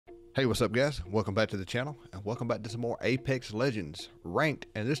Hey, what's up guys? Welcome back to the channel and welcome back to some more Apex Legends ranked,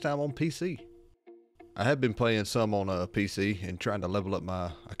 and this time on PC. I have been playing some on PC and trying to level up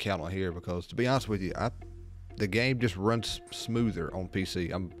my account on here because, to be honest with you, the game just runs smoother on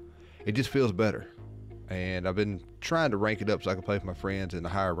PC. It just feels better, and I've been trying to rank it up so I can play with my friends in the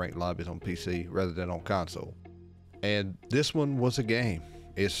higher ranked lobbies on PC rather than on console. And this one was a game.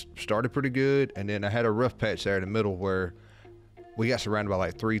 It started pretty good, and then I had a rough patch there in the middle where we got surrounded by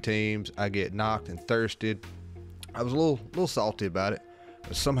like 3 teams. I get knocked and thirsted. I was a little salty about it,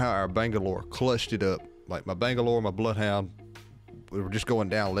 but somehow our Bangalore clutched it up. Like my Bangalore, my Bloodhound, we were just going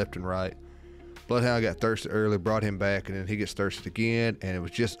down left and right. Bloodhound got thirsted early, brought him back, and then he gets thirsted again, and it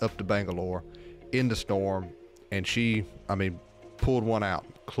was just up to Bangalore in the storm, and she, pulled one out,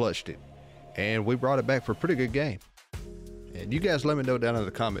 clutched it, and we brought it back for a pretty good game. And you guys let me know down in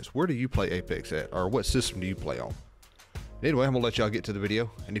the comments, where do you play Apex at, or what system do you play on? Anyway, I'm gonna let y'all get to the video,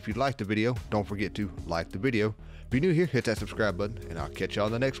 and if you liked the video, don't forget to like the video. If you're new here, hit that subscribe button, and I'll catch y'all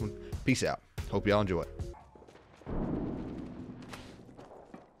in the next one. Peace out. Hope y'all enjoy it.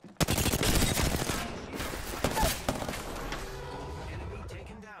 Enemy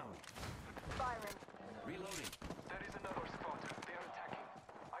taken down. Firing. Reloading. There is another squad. They are attacking.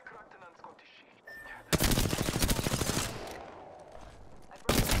 I cracked an unscottish shield. I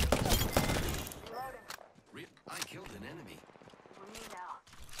broke the Reloading. I killed an enemy. For me now.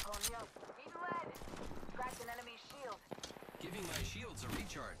 Oh no. Being led. Cracked an enemy shield. Giving my shields a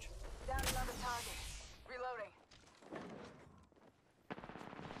recharge. Down another target. Reloading.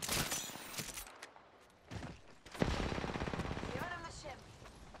 Giving him the ship.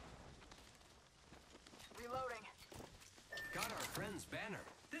 Reloading. Got our friend's banner.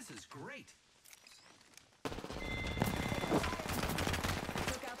 This is great. Took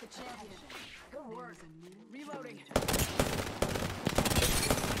out the champion. Good work. Reloading.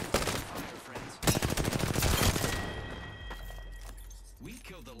 Fire, friends. We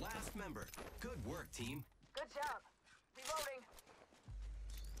killed the last member. Good work, team. Good job. Reloading.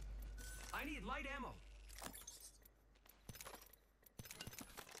 I need light ammo.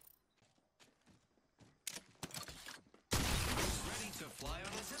 Ready to fly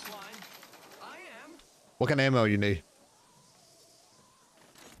on a zip line. I am. What kind of ammo you need?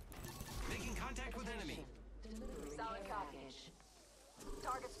 Making contact with enemy. Solid copy.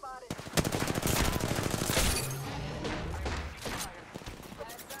 Target spotted.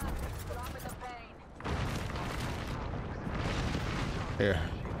 Heads up. Dropping the pain. Here,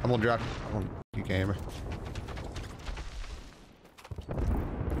 I'm gonna drop. You can hear me.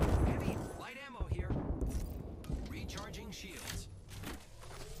 Heavy light ammo here. Recharging shields.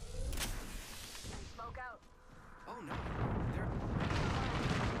 Smoke out. Oh no. They're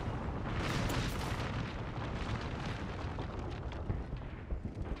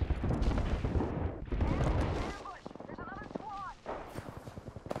Ambush! There's another squad!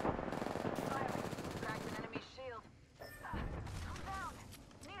 Firing. Cracked an enemy shield. I'm down.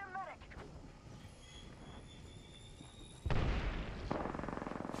 Need a medic.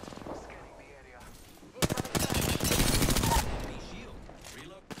 Scanning the area. Incoming threat. enemy shield.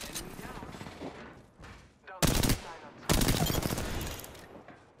 Reload. Enemy down. Down to the silence.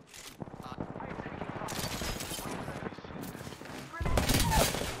 I am taking fire. One enemy shield. Grenade.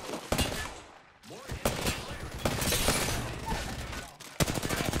 More enemy fire.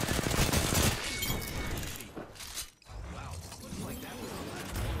 Wow. Looks like that was the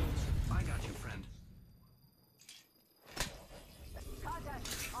last one. I got you, friend. Contact.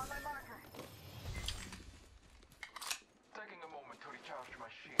 On my marker. Taking a moment to recharge my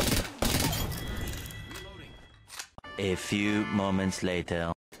shield. Reloading. A few moments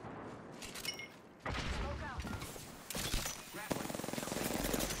later. Smoke out. Grappling.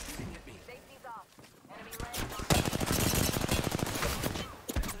 Shooting at me. Safety's off. Enemy landing on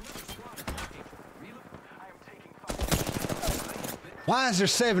There's another squad attacking. Reload. I am taking fire. Why is there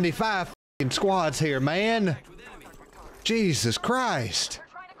 75 f***ing squads here, man? Contact with enemy. Jesus Christ! They're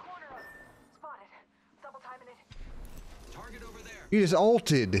trying to corner us. Spotted. Double timing it. Target over there. You just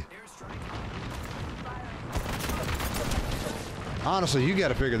ulted. Airstrike. Honestly, you got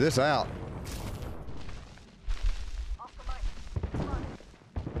to figure this out. Off the mic. Spotted.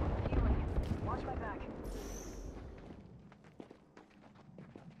 Healing. Watch my back.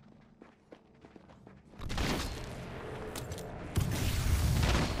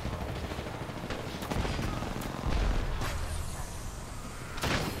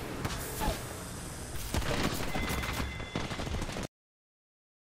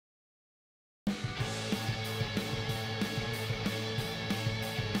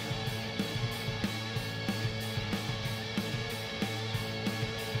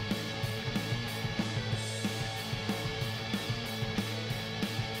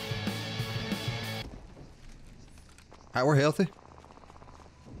 Alright, we're healthy.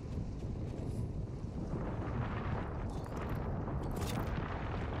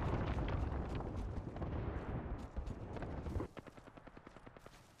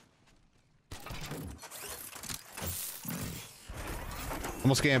 I'm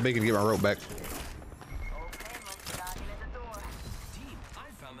gonna scan big and get my rope back. Okay, let's knock in at the door. Team,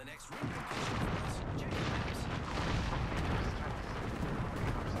 I found the next ring location for us. Check your maps.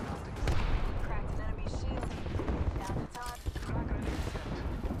 Cracked an enemy shield. Down the top.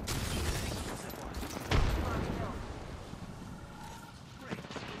 First kill. Great.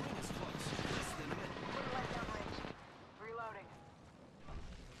 The ring is close. Less than a minute. Little let down range. Reloading.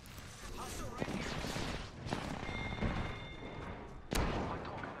 Hostile right here. I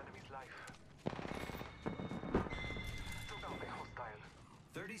took an enemy's life. Took out a hostile.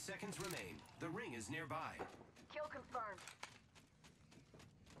 30 seconds remain. The ring is nearby. Kill confirmed.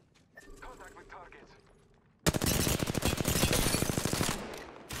 Contact with target.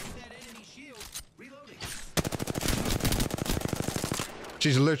 That enemy shield. Reloading.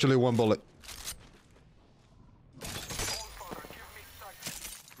 She's literally one bullet. All father, give me sight.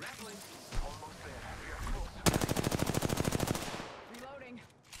 Grappling. Almost there. We are close. Reloading.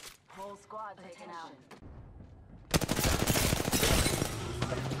 Whole squad taken out.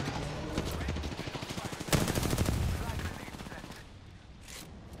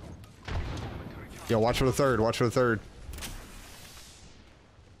 Yo, watch for the third. Watch for the third.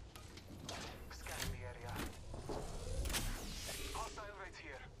 Scanning the area. Hostile right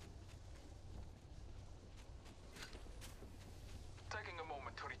here. Taking a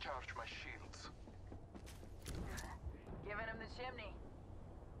moment to recharge my shields. Giving him the chimney.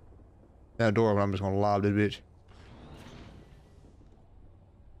 That door, I'm just gonna lob this bitch.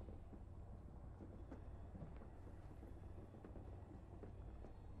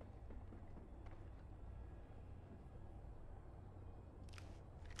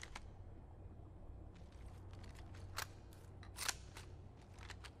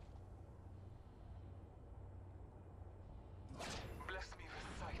 Bless me with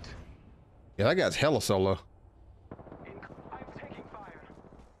sight. Yeah, that guy's hella solo. I'm taking fire.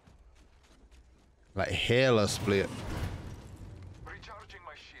 Like hella split. Recharging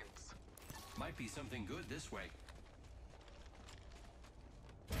my shields. Might be something good this way.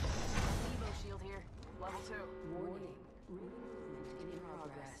 Evo shield here. Level 2. Warning. Movement in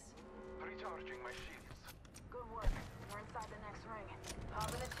progress. Recharging my shields. Good work. We're inside the next ring. Pop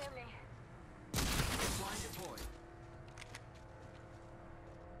in the chimney. Line deployed.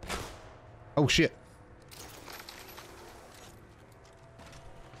 Oh shit.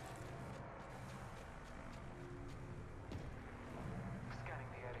 Scanning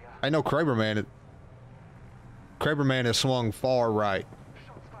the area. I know Kraber Man. Kraber Man has swung far right.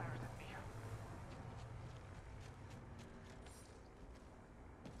 Shots fired at me.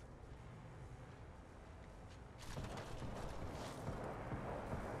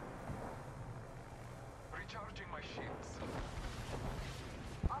 Recharging my shields.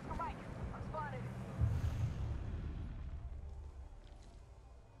 Oscar Mike. I'm spotted.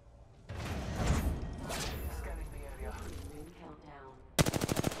 Scanning the area. Ring countdown.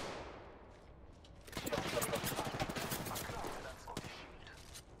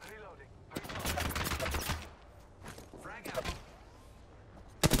 Reloading. Frag out.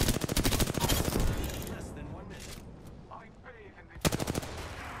 Less than 1 minute. I bathe in the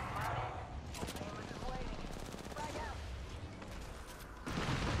Damage is waiting. Frag out.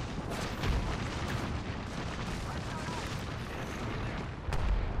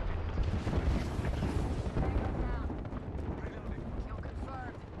 Tango down. reloading. Kill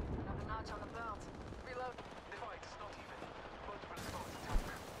confirmed. Another notch on the belt. Reload. The fight is not even. Multiple squads attack.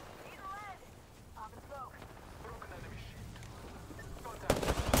 Need a lead. Pop and smoke. Broken enemy shield. Contact.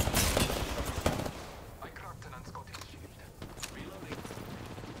 I cracked an unscottish shield. Reloading.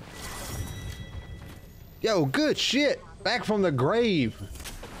 Yo, good shit. Back from the grave.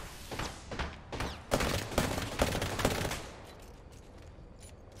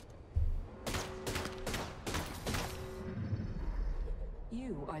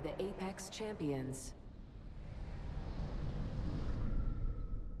 You are the Apex Champions.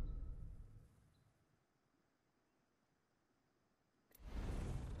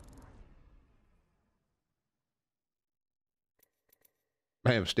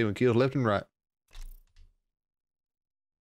 Man, stealing kills left and right.